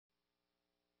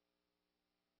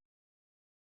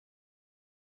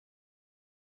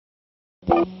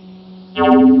It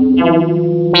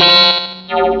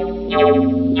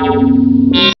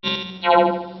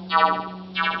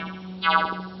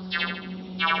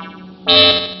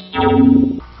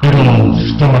all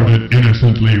started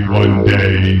innocently one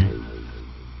day.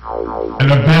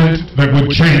 An event that would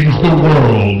change the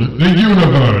world, the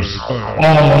universe,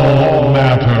 all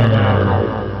matter.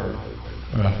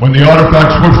 When the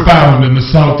artifacts were found in the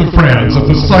south of France at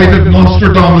the site of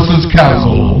Nostradamus'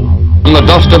 castle. In the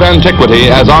dust of antiquity,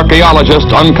 as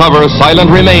archaeologists uncover silent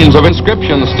remains of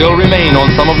inscriptions still remain on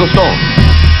some of the stones.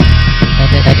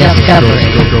 The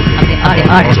discovery of the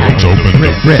artifacts.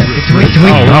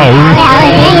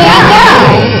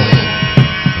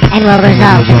 And will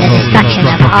result in the destruction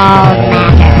of all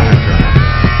matter.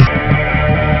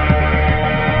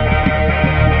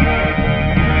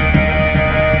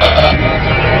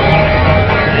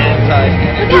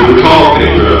 We call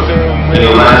Pedro in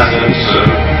the last episode.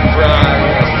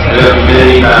 There are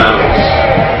many battles.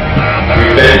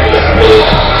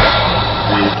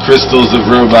 The crystals of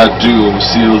robot doom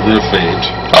sealed their fate.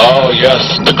 Oh yes,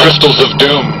 the crystals of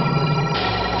doom.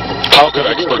 How could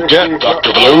I forget,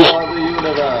 Doctor Blo?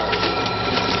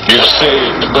 You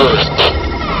saved Earth.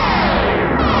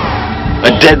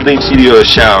 A deadly meteor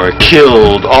shower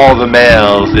killed all the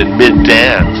males in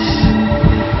mid-dance.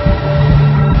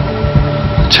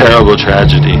 Terrible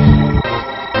tragedy.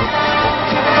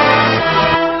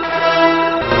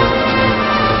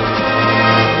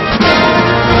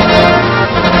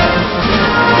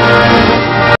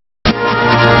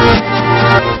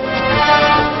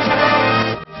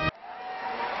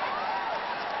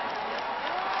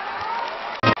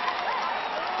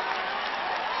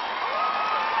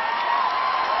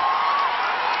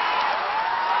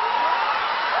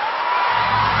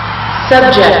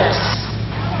 Subjects.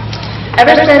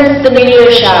 Ever since the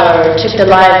meteor shower took the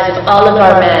lives of all of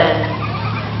our men,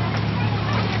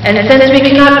 and since we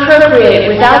cannot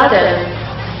procreate without them,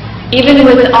 even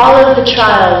with all of the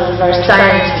trials of our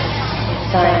scientists and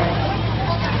science,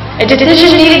 a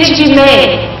decision needed to be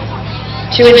made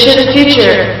to ensure the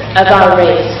future of our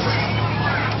race.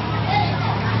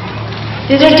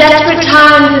 These are desperate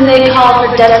times and they call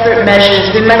for desperate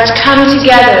measures. We must come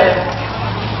together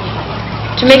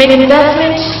to make an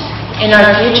investment in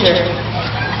our future.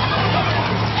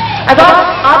 I've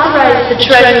authorized the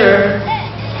treasurer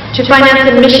to finance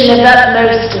a mission of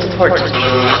utmost importance.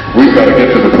 We've got to get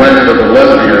to the planet of the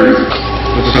Lesbians.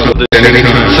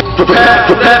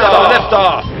 Lift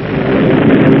off!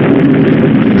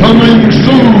 Coming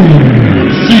soon!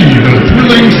 See the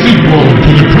thrilling sequel to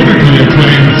the critically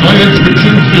acclaimed science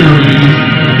fiction series,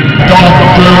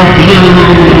 Doctor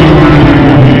Blo!